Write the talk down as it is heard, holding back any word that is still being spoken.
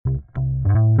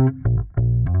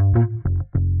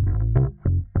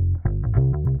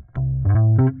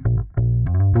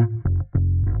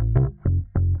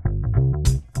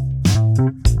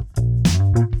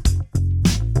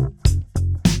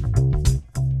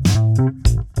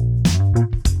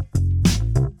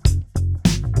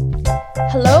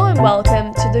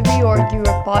the Reorg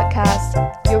Europe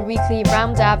podcast, your weekly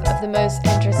roundup of the most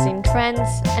interesting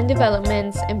trends and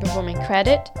developments in performing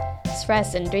credit,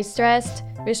 stressed and distressed,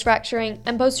 restructuring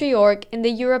and post-reorg in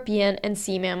the European and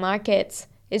CEMEA markets.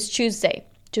 It's Tuesday,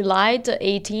 July the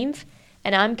 18th,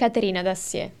 and I'm Caterina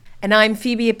Dacier. And I'm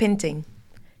Phoebe Pinting.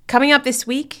 Coming up this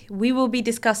week, we will be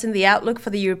discussing the outlook for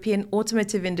the European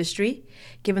automotive industry,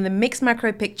 given the mixed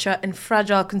macro picture and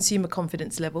fragile consumer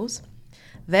confidence levels.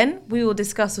 Then we will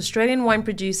discuss Australian wine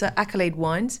producer Accolade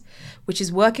Wines, which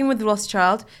is working with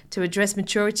Rothschild to address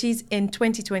maturities in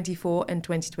 2024 and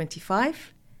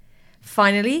 2025.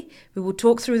 Finally, we will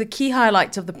talk through the key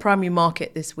highlights of the primary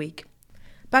market this week.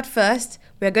 But first,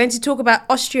 we are going to talk about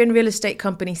Austrian real estate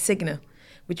company Signa,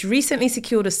 which recently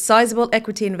secured a sizable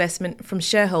equity investment from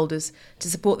shareholders to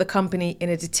support the company in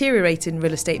a deteriorating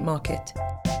real estate market.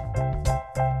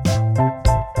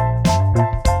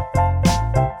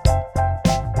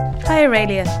 Hi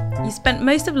Aurelia, you spent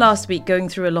most of last week going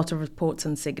through a lot of reports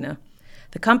on Signa.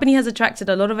 The company has attracted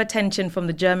a lot of attention from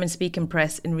the German-speaking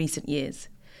press in recent years.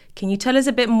 Can you tell us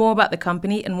a bit more about the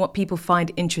company and what people find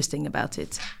interesting about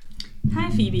it? Hi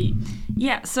Phoebe.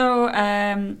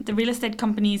 The real estate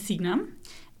company Signa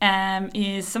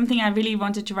is something I really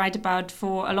wanted to write about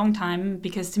for a long time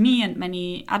because to me and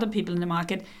many other people in the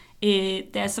market,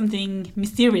 there's something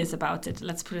mysterious about it.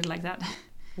 Let's put it like that.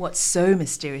 What's so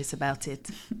mysterious about it?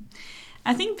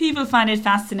 I think people find it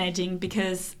fascinating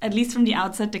because, at least from the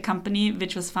outset, the company,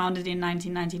 which was founded in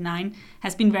 1999,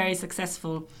 has been very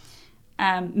successful.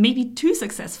 Maybe too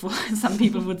successful, some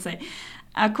people would say.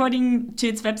 According to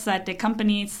its website, the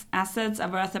company's assets are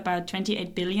worth about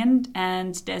 28 billion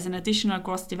and there's an additional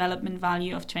gross development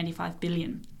value of 25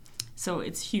 billion. So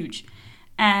it's huge.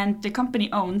 And the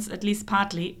company owns, at least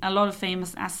partly, a lot of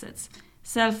famous assets.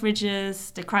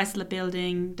 Selfridges, the Chrysler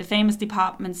Building, the famous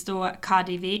department store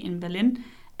KaDeWe in Berlin,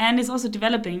 and is also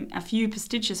developing a few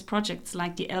prestigious projects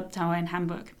like the Elb Tower in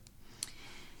Hamburg.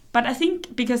 But I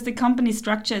think because the company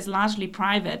structure is largely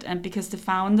private and because the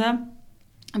founder,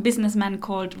 a businessman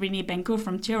called René Benko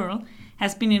from Tyrol,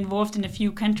 has been involved in a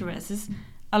few controversies,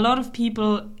 a lot of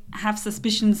people have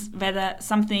suspicions whether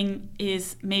something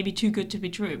is maybe too good to be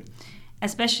true,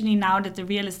 especially now that the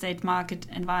real estate market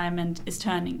environment is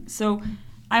turning. So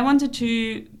I wanted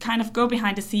to kind of go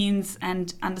behind the scenes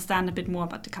and understand a bit more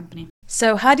about the company.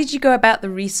 So how did you go about the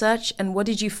research and what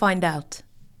did you find out?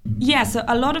 Yeah, so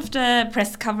a lot of the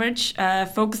press coverage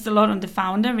focused a lot on the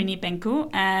founder, René Benko,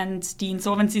 and the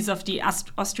insolvencies of the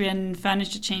Austrian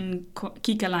furniture chain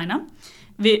Kiekerleiner,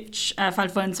 which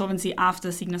filed for insolvency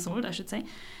after Signa sold, I should say.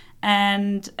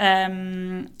 And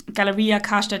Galeria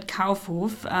Karstadt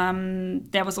Kaufhof,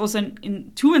 there was also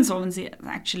two insolvencies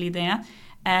actually there.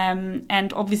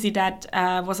 And obviously that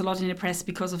was a lot in the press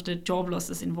because of the job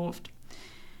losses involved.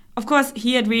 Of course,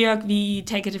 here at Reorg, we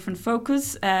take a different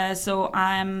focus.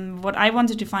 What I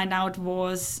wanted to find out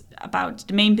was about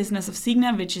the main business of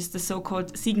Signa, which is the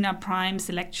so-called Signa Prime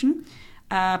Selection,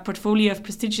 a portfolio of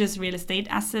prestigious real estate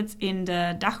assets in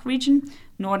the DACH region,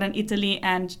 northern Italy,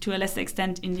 and to a lesser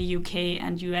extent in the UK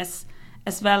and US,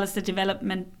 as well as the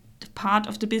development part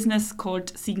of the business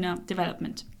called Signa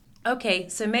Development. Okay,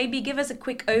 so maybe give us a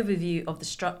quick overview of the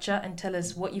structure and tell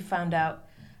us what you found out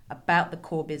about the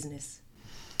core business.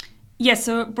 Yes,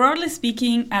 so broadly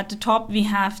speaking, at the top we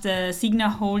have the Signa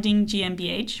Holding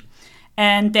GmbH,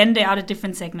 and then there are the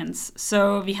different segments.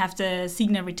 So we have the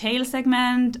Signa Retail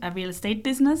segment, a real estate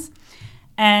business,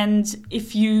 and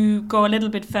if you go a little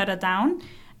bit further down,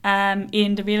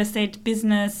 in the real estate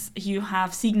business you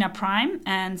have Signa Prime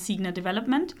and Signa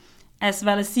Development, as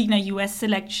well as Signa US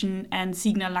Selection and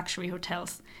Signa Luxury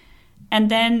Hotels.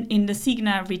 And then in the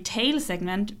Signa Retail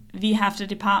segment, we have the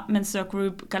department store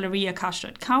group Galeria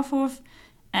Karstadt Kaufhof,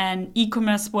 an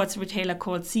e-commerce sports retailer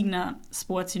called Signa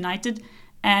Sports United,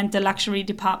 and the luxury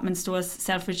department stores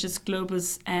Selfridges,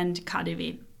 Globus, and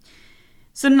KaDeWe.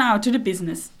 So now to the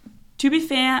business. To be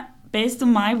fair, based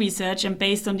on my research and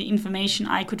based on the information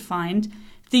I could find,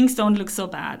 things don't look so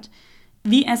bad.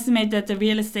 We estimate that the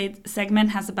real estate segment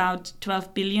has about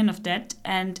 12 billion of debt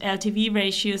and LTV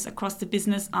ratios across the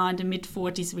business are in the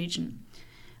mid-40s region.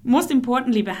 Most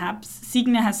importantly, perhaps,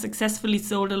 Signa has successfully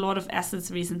sold a lot of assets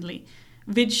recently,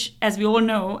 which, as we all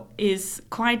know, is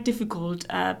quite difficult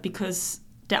because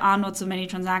there are not so many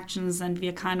transactions and we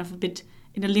are kind of a bit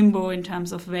in a limbo in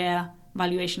terms of where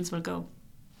valuations will go.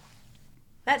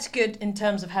 That's good in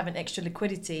terms of having extra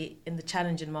liquidity in the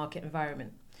challenging market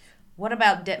environment. What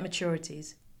about debt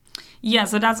maturities? Yeah,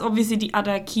 so that's obviously the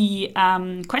other key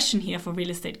question here for real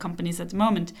estate companies at the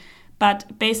moment.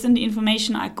 But based on the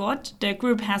information I got, the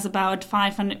group has about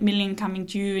 500 million coming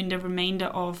due in the remainder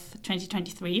of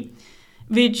 2023.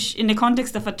 which in the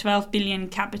context of a 12 billion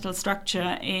capital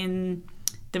structure in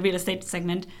the real estate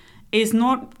segment is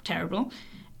not terrible.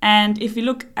 And if we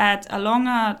look at a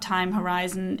longer time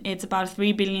horizon, it's about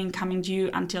 3 billion coming due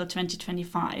until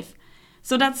 2025.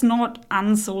 So that's not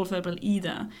unsolvable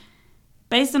either.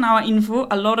 Based on our info,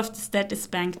 a lot of this debt is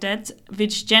bank debt,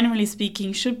 which generally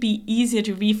speaking should be easier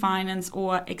to refinance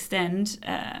or extend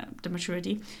the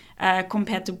maturity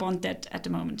compared to bond debt at the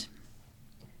moment.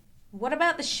 What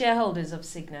about the shareholders of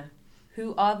Signa?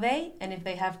 Who are they? And if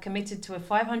they have committed to a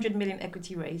 500 million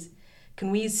equity raise,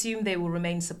 can we assume they will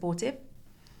remain supportive?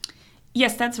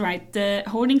 Yes, that's right. The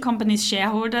holding company's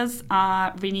shareholders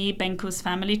are René Benko's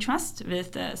family trust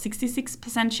with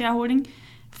 66% shareholding,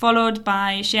 followed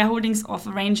by shareholdings of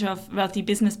a range of wealthy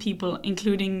business people,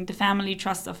 including the family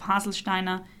trust of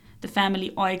Haselsteiner, the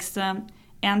family Eugster,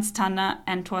 Ernst Tanner,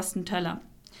 and Thorsten Töller.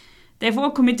 They've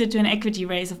all committed to an equity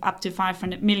raise of up to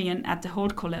 500 million at the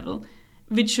holdco level,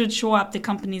 which should shore up the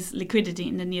company's liquidity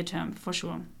in the near term, for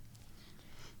sure.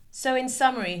 So in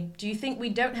summary, do you think we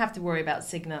don't have to worry about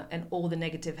Signa and all the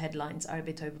negative headlines are a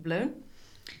bit overblown?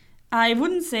 I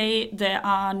wouldn't say there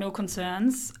are no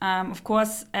concerns. Of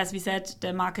course, as we said,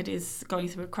 the market is going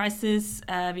through a crisis.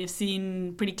 We have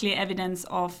seen pretty clear evidence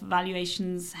of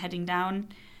valuations heading down.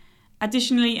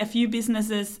 Additionally, a few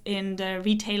businesses in the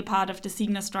retail part of the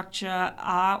Signa structure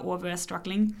are or were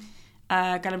struggling.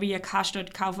 Galeria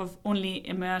Karstadt Kaufhof only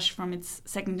emerged from its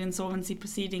second insolvency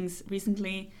proceedings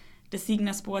recently. The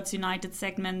Signa Sports United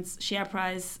segment's share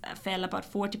price fell about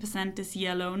 40% this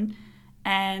year alone,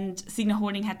 and Signa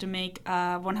Holding had to make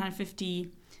a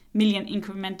 150 million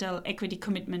incremental equity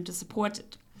commitment to support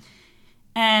it.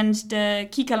 And the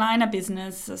Kika Liner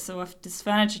business, so of this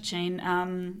furniture chain,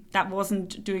 that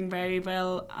wasn't doing very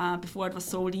well before it was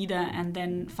sold either, and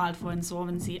then filed for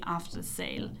insolvency after the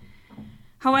sale.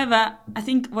 However, I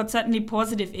think what's certainly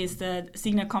positive is that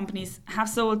Signa companies have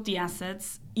sold the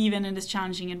assets, even in this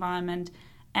challenging environment,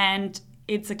 and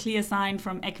it's a clear sign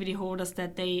from equity holders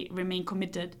that they remain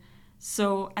committed.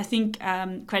 So I think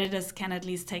creditors can at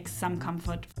least take some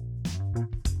comfort.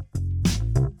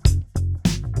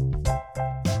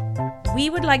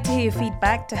 We would like to hear your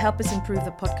feedback to help us improve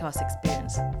the podcast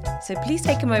experience. So please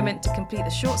take a moment to complete the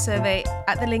short survey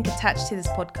at the link attached to this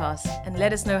podcast and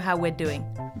let us know how we're doing.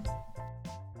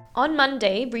 On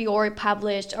Monday, Reorg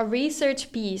published a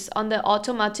research piece on the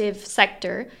automotive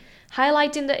sector,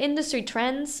 highlighting the industry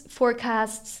trends,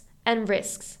 forecasts, and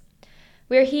risks.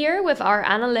 We're here with our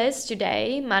analyst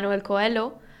today, Manuel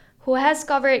Coelho, who has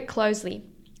covered it closely.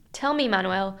 Tell me,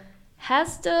 Manuel,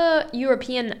 has the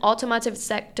European automotive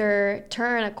sector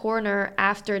turned a corner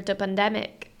after the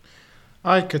pandemic?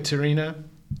 Hi, Katerina.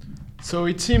 So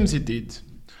it seems it did.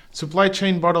 Supply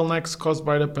chain bottlenecks caused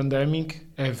by the pandemic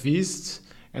have eased,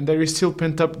 and there is still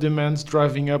pent-up demand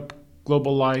driving up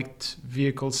global light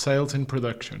vehicle sales and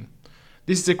production.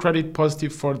 This is a credit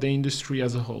positive for the industry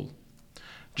as a whole.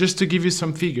 Just to give you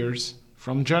some figures,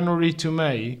 from January to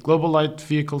May, global light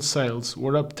vehicle sales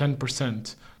were up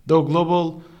 10%, though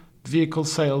global vehicle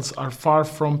sales are far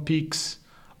from peaks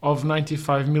of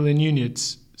 95 million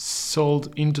units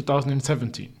sold in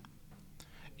 2017.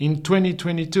 In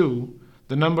 2022,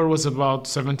 the number was about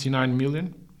 79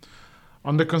 million.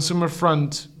 On the consumer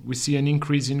front, we see an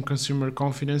increase in consumer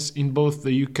confidence in both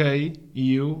the UK,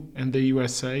 EU, and the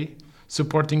USA,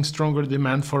 supporting stronger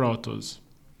demand for autos.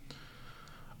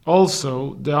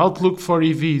 Also, the outlook for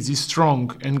EVs is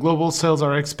strong, and global sales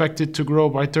are expected to grow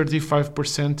by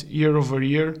 35% year over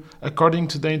year, according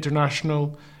to the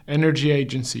International Energy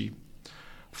Agency.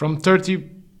 From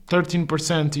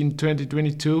 13% in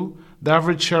 2022, the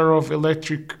average share of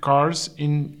electric cars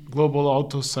in global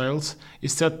auto sales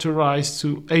is set to rise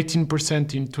to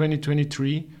 18% in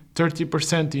 2023,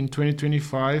 30% in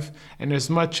 2025, and as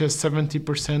much as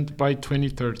 70% by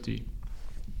 2030.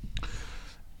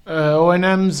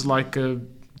 OEMs like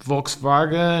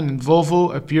Volkswagen and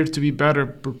Volvo appear to be better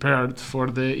prepared for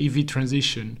the EV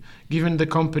transition, given the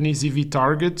company's EV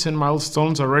targets and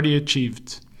milestones already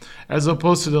achieved, as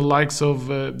opposed to the likes of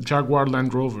Jaguar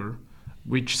Land Rover,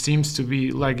 which seems to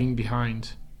be lagging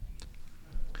behind.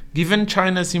 Given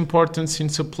China's importance in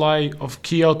supply of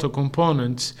key auto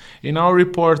components, in our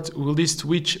report we list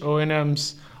which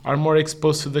OEMs are more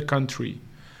exposed to the country.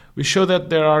 We show that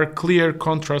there are clear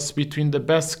contrasts between the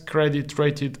best credit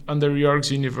rated under Reorg's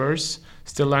universe,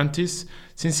 Stellantis,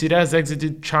 since it has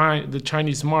exited the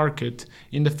Chinese market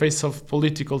in the face of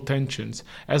political tensions,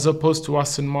 as opposed to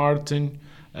Aston Martin,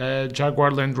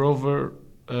 Jaguar Land Rover,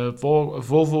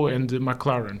 Volvo, and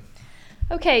McLaren.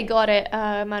 Okay, got it,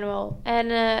 Manuel.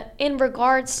 And in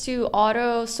regards to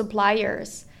auto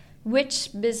suppliers, Which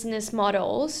business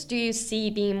models do you see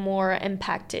being more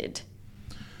impacted?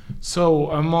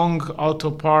 So, among auto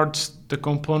parts, the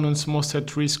components most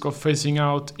at risk of phasing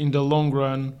out in the long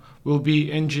run will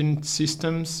be engine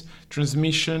systems,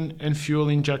 transmission, and fuel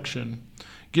injection.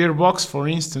 Gearbox, for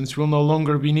instance, will no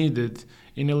longer be needed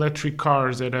in electric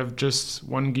cars that have just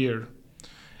one gear.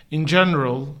 In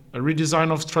general, a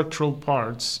redesign of structural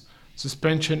parts,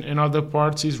 suspension, and other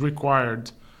parts is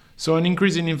required, so an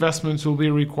increase in investments will be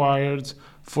required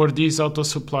for these auto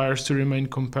suppliers to remain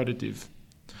competitive.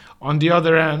 On the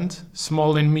other hand,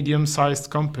 small and medium-sized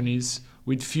companies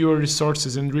with fewer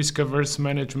resources and risk-averse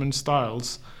management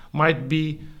styles might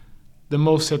be the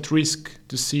most at risk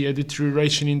to see a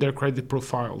deterioration in their credit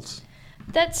profiles.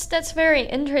 That's very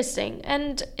interesting.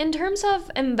 And in terms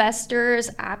of investors'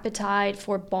 appetite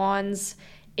for bonds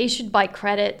issued by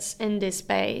credits in this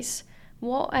space,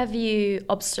 what have you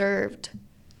observed?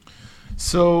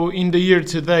 So, in the year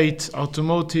to date,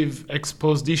 automotive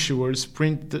exposed issuers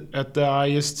print at the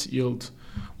highest yield.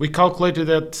 We calculated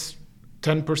at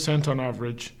 10% on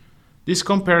average. This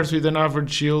compares with an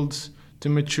average yield to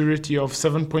maturity of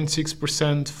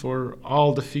 7.6% for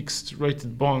all the fixed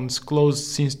rated bonds closed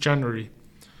since January.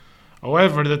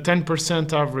 However, the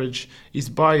 10% average is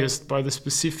biased by the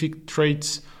specific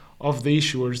traits of the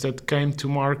issuers that came to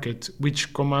market,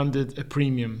 which commanded a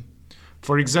premium.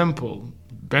 For example,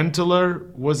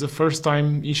 Benteler was a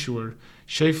first-time issuer.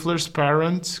 Schaeffler's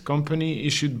parent company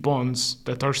issued bonds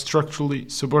that are structurally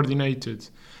subordinated,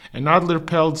 and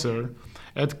Adler-Pelzer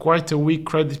had quite a weak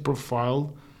credit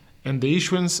profile, and the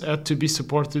issuance had to be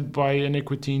supported by an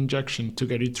equity injection to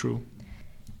get it through.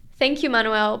 Thank you,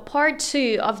 Manuel. Part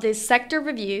 2 of this sector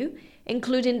review,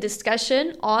 including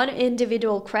discussion on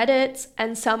individual credits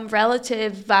and some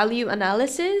relative value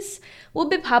analysis, will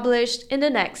be published in the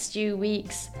next few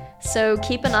weeks. So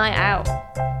keep an eye out.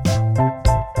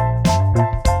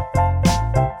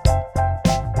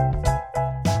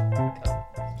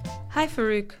 Hi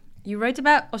Farouk, you wrote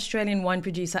about Australian wine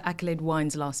producer Accolade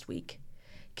Wines last week.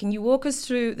 Can you walk us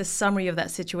through the summary of that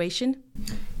situation?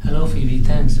 Hello Phoebe,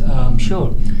 thanks.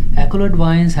 Sure. Accolade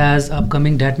Wines has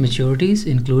upcoming debt maturities,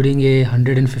 including a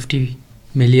 150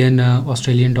 million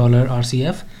Australian dollar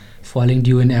RCF falling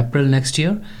due in April next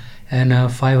year, and a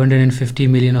 550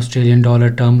 million Australian dollar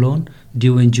term loan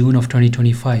due in June of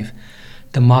 2025.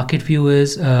 The market view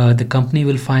is the company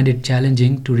will find it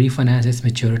challenging to refinance its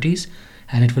maturities,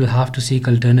 and it will have to seek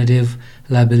alternative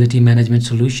liability management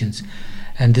solutions.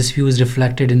 And this view is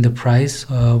reflected in the price,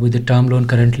 with the term loan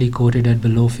currently quoted at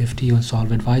below 50 on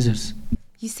Solve Advisors.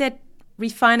 You said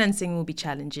refinancing will be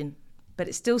challenging, but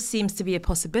it still seems to be a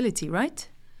possibility, right?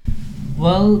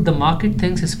 Well, the market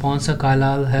thinks its sponsor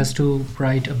Carlyle has to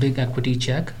write a big equity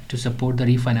check to support the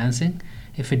refinancing.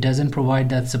 If it doesn't provide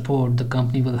that support, the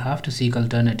company will have to seek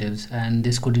alternatives, and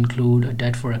this could include a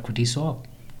debt for equity swap.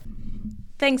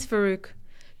 Thanks, Farouk.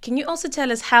 Can you also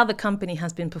tell us how the company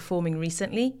has been performing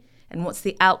recently and what's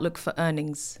the outlook for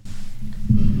earnings?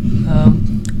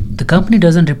 The company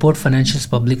doesn't report financials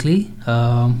publicly,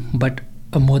 but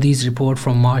Modi's report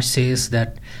from March says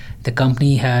that the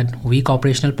company had weak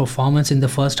operational performance in the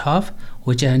first half,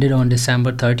 which ended on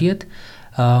December 30th.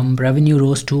 Revenue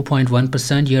rose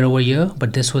 2.1% year over year,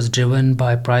 but this was driven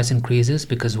by price increases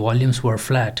because volumes were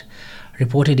flat.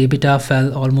 Reported EBITDA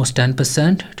fell almost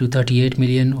 10% to 38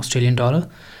 million Australian dollar.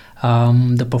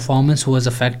 The performance was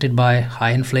affected by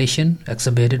high inflation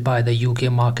exacerbated by the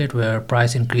UK market, where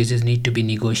price increases need to be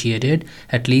negotiated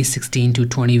at least 16 to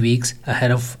 20 weeks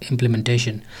ahead of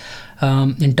implementation.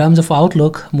 In terms of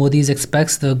outlook, Modi's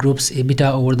expects the group's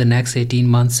EBITDA over the next 18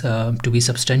 months to be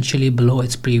substantially below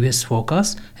its previous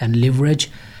forecast, and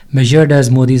leverage, measured as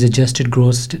Modi's adjusted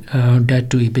gross debt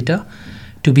to EBITDA,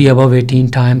 to be above 18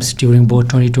 times during both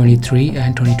 2023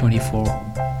 and 2024.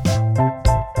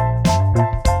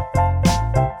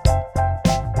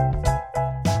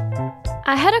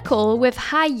 I had a call with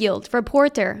high-yield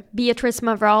reporter Beatrice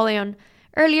Mavrolion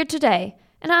earlier today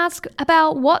and asked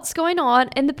about what's going on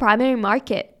in the primary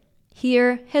market.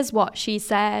 Here is what she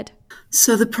said.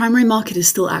 So the primary market is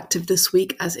still active this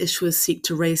week as issuers seek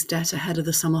to raise debt ahead of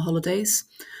the summer holidays.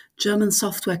 German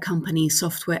software company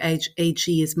Software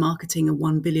AG is marketing a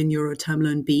 €1 billion term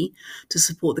loan B to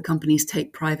support the company's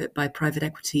take private by private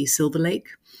equity Silver Lake.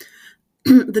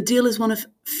 The deal is one of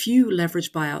few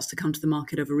leveraged buyouts to come to the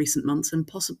market over recent months and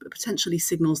potentially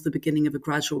signals the beginning of a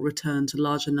gradual return to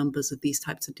larger numbers of these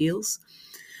types of deals.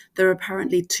 There are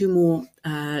apparently two more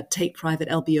take-private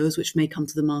LBOs which may come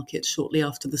to the market shortly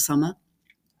after the summer.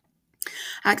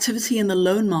 Activity in the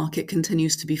loan market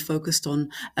continues to be focused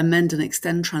on amend and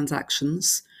extend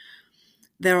transactions.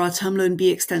 There are Term Loan B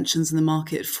extensions in the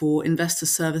market for investor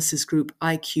services group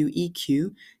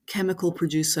IQEQ, chemical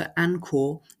producer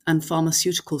Ancor, and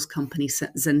pharmaceuticals company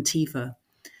Zentiva.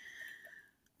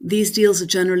 These deals are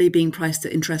generally being priced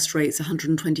at interest rates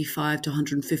 125 to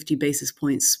 150 basis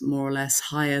points, more or less,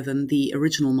 higher than the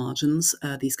original margins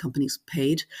these companies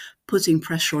paid, putting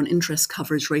pressure on interest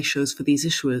coverage ratios for these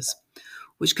issuers,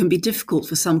 which can be difficult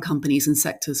for some companies and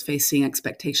sectors facing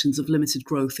expectations of limited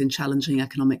growth in challenging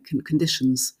economic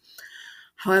conditions.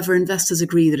 However, investors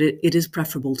agree that it is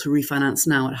preferable to refinance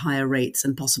now at higher rates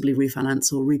and possibly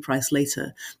refinance or reprice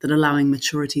later than allowing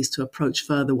maturities to approach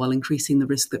further while increasing the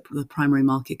risk that the primary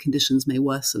market conditions may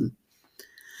worsen.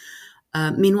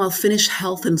 Meanwhile, Finnish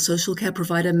health and social care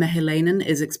provider Mehiläinen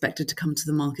is expected to come to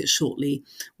the market shortly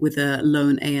with a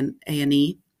loan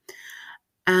A&E.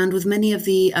 And with many of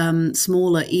the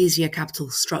smaller, easier capital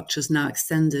structures now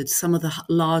extended, some of the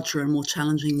larger and more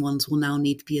challenging ones will now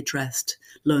need to be addressed,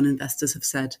 loan investors have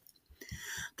said.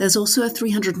 There's also a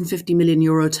 €350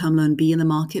 million Term Loan B in the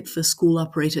market for school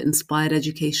operator Inspired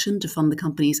Education to fund the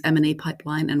company's M&A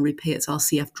pipeline and repay its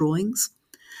RCF drawings.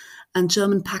 And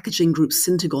German packaging group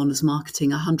Syntagon is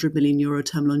marketing a €100 million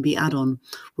Term Loan B add-on,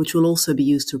 which will also be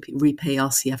used to repay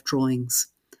RCF drawings.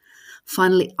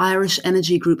 Finally, Irish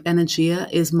energy group Energia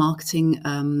is marketing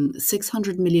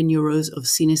 €600 million of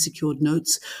senior secured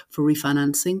notes for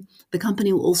refinancing. The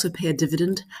company will also pay a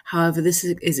dividend. However, this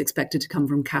is expected to come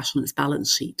from cash on its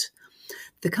balance sheet.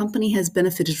 The company has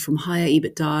benefited from higher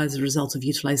EBITDA as a result of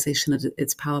utilization at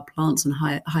its power plants and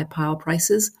high power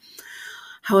prices.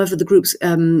 However, the group's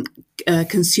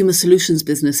consumer solutions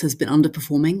business has been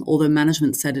underperforming, although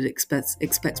management said it expects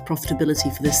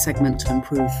profitability for this segment to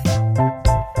improve.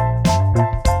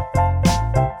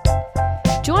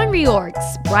 Join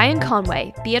Reorg's Brian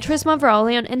Conway, Beatrice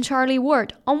Mavrolian, and Charlie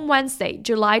Ward on Wednesday,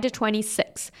 July the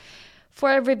 26th,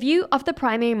 for a review of the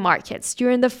primary markets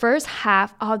during the first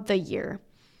half of the year.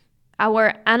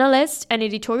 Our analyst and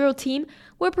editorial team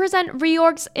will present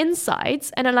Reorg's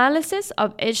insights and analysis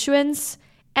of issuance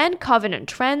and covenant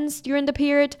trends during the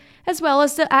period, as well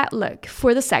as the outlook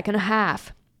for the second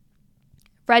half.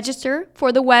 Register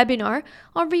for the webinar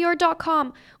on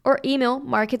reorg.com or email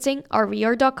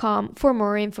marketing@reorg.com for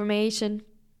more information.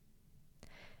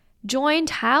 Join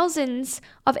thousands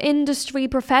of industry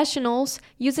professionals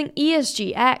using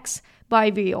ESGX by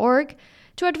Reorg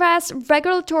to address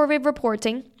regulatory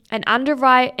reporting and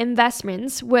underwrite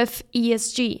investments with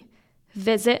ESG.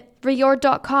 Visit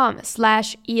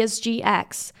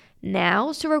reorg.com/ESGX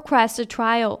now to request a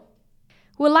trial.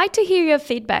 We'd like to hear your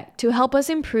feedback to help us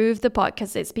improve the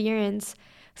podcast experience.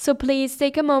 So please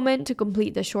take a moment to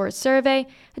complete the short survey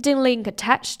at the link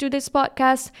attached to this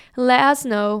podcast and let us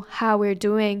know how we're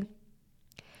doing.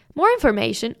 More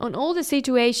information on all the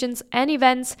situations and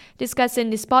events discussed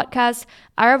in this podcast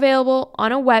are available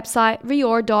on our website,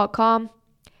 reorg.com.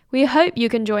 We hope you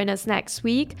can join us next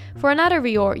week for another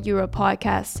Reorg Europe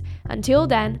podcast. Until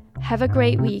then, have a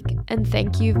great week and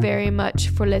thank you very much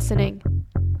for listening.